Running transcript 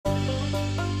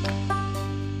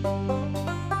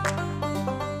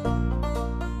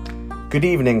Good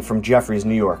evening from Jefferies,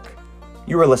 New York.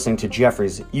 You are listening to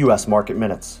Jefferies U.S. Market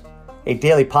Minutes, a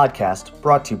daily podcast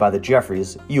brought to you by the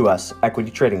Jefferies U.S. Equity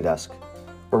Trading Desk,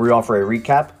 where we offer a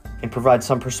recap and provide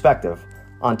some perspective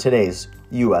on today's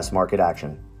U.S. market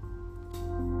action.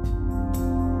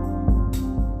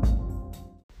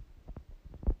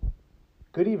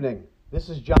 Good evening. This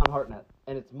is John Hartnett,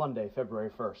 and it's Monday, February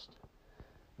 1st.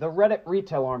 The Reddit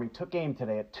retail army took aim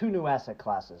today at two new asset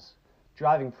classes,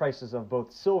 driving prices of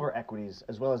both silver equities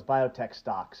as well as biotech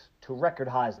stocks to record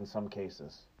highs in some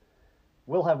cases.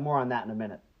 We'll have more on that in a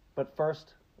minute, but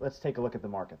first, let's take a look at the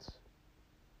markets.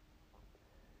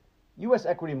 U.S.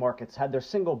 equity markets had their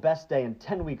single best day in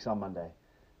 10 weeks on Monday,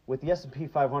 with the S&P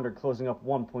 500 closing up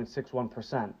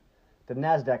 1.61%, the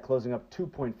Nasdaq closing up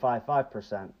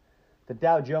 2.55%, the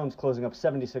Dow Jones closing up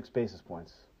 76 basis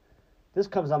points. This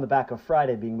comes on the back of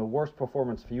Friday being the worst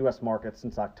performance for U.S. markets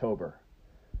since October.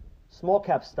 Small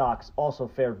cap stocks also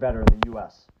fared better in the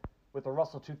U.S., with the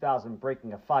Russell 2000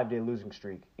 breaking a 5-day losing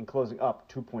streak and closing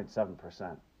up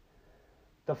 2.7%.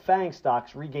 The FANG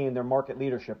stocks regained their market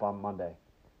leadership on Monday,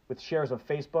 with shares of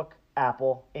Facebook,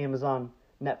 Apple, Amazon,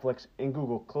 Netflix, and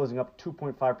Google closing up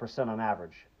 2.5% on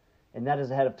average, and that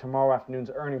is ahead of tomorrow afternoon's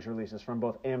earnings releases from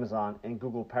both Amazon and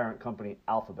Google parent company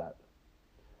Alphabet.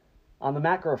 On the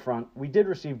macro front, we did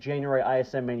receive January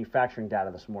ISM manufacturing data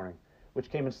this morning, which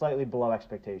came in slightly below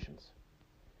expectations.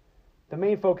 The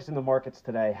main focus in the markets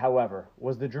today, however,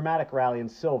 was the dramatic rally in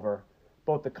silver,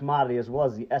 both the commodity as well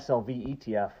as the SLV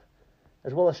ETF,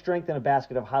 as well as strength in a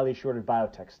basket of highly shorted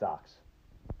biotech stocks.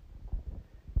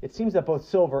 It seems that both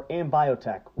silver and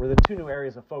biotech were the two new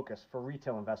areas of focus for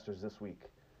retail investors this week,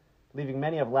 leaving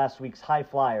many of last week's high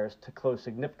flyers to close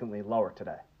significantly lower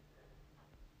today.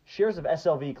 Shares of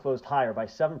SLV closed higher by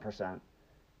 7%,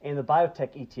 and the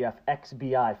biotech ETF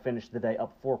XBI finished the day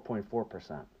up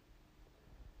 4.4%.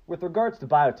 With regards to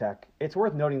biotech, it's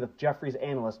worth noting that Jefferies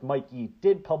analyst Mike Yee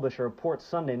did publish a report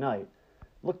Sunday night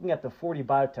looking at the 40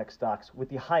 biotech stocks with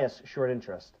the highest short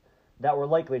interest that were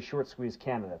likely short squeeze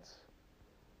candidates.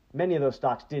 Many of those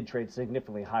stocks did trade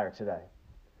significantly higher today.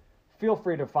 Feel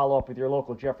free to follow up with your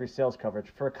local Jefferies sales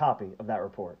coverage for a copy of that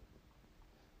report.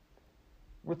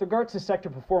 With regards to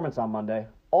sector performance on Monday,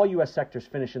 all U.S. sectors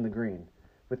finished in the green,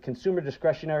 with consumer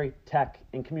discretionary, tech,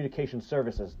 and communication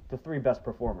services the three best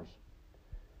performers.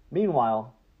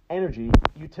 Meanwhile, energy,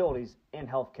 utilities, and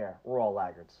healthcare were all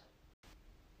laggards.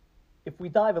 If we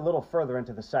dive a little further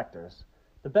into the sectors,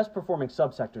 the best performing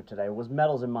subsector today was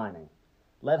metals and mining,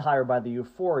 led higher by the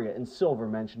euphoria in silver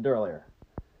mentioned earlier.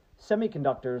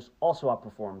 Semiconductors also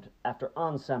outperformed after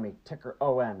onsemi, ticker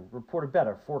ON, reported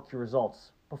better 4Q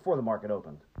results before the market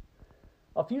opened.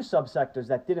 A few subsectors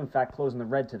that did in fact close in the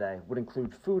red today would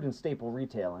include food and staple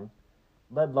retailing,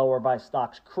 led lower by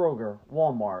stocks Kroger,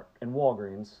 Walmart, and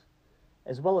Walgreens,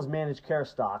 as well as managed care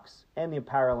stocks and the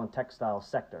apparel and textile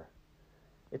sector.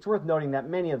 It's worth noting that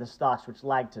many of the stocks which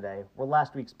lagged today were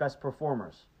last week's best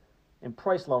performers, and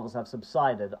price levels have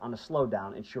subsided on a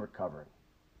slowdown in short covering.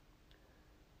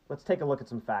 Let's take a look at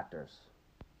some factors.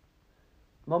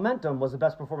 Momentum was the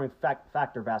best performing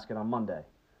factor basket on Monday,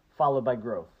 followed by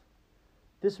growth.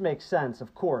 This makes sense,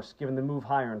 of course, given the move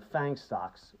higher in FANG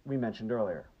stocks we mentioned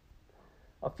earlier.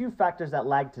 A few factors that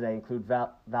lagged today include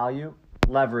value,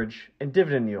 leverage, and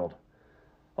dividend yield,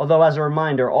 although as a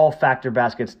reminder, all factor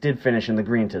baskets did finish in the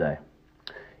green today.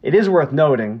 It is worth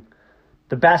noting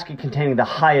the basket containing the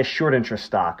highest short interest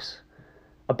stocks,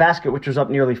 a basket which was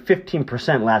up nearly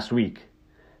 15% last week,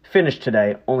 finished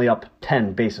today only up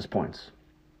 10 basis points.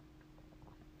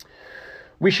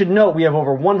 We should note we have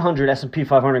over 100 S&P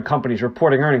 500 companies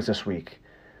reporting earnings this week,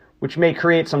 which may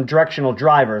create some directional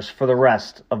drivers for the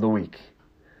rest of the week.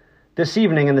 This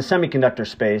evening in the semiconductor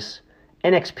space,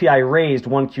 NXPI raised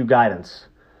 1Q guidance,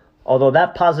 although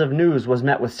that positive news was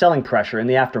met with selling pressure in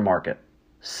the aftermarket,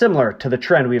 similar to the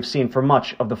trend we have seen for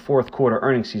much of the fourth quarter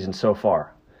earnings season so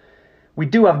far. We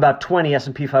do have about 20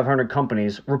 S&P 500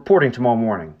 companies reporting tomorrow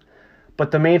morning,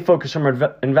 but the main focus from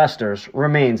investors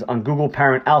remains on Google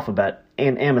parent Alphabet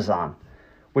and Amazon,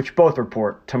 which both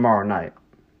report tomorrow night.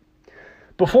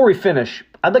 Before we finish,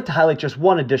 I'd like to highlight just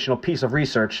one additional piece of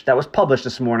research that was published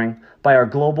this morning by our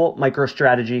global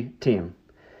MicroStrategy team.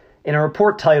 In a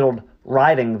report titled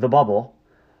Riding the Bubble,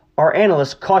 our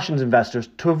analyst cautions investors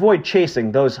to avoid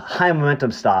chasing those high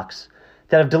momentum stocks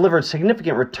that have delivered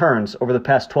significant returns over the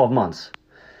past 12 months.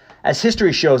 As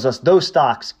history shows us, those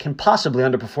stocks can possibly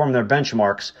underperform their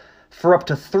benchmarks for up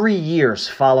to 3 years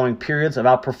following periods of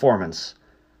outperformance,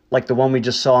 like the one we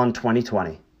just saw in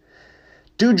 2020.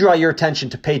 Do draw your attention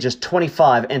to pages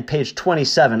 25 and page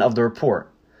 27 of the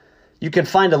report. You can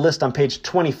find a list on page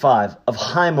 25 of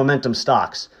high momentum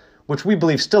stocks which we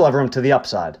believe still have room to the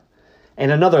upside,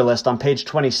 and another list on page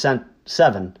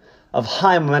 27 of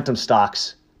high momentum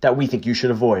stocks that we think you should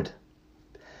avoid.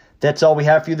 That's all we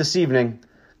have for you this evening.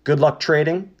 Good luck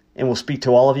trading, and we'll speak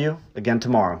to all of you again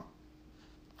tomorrow.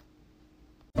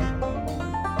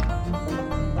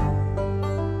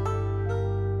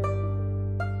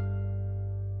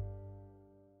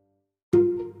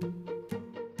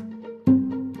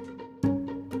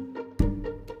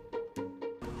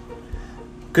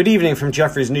 Good evening from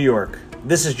Jefferies, New York.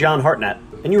 This is John Hartnett,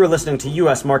 and you are listening to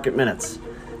U.S. Market Minutes,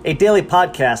 a daily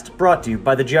podcast brought to you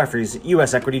by the Jefferies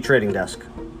U.S. Equity Trading Desk.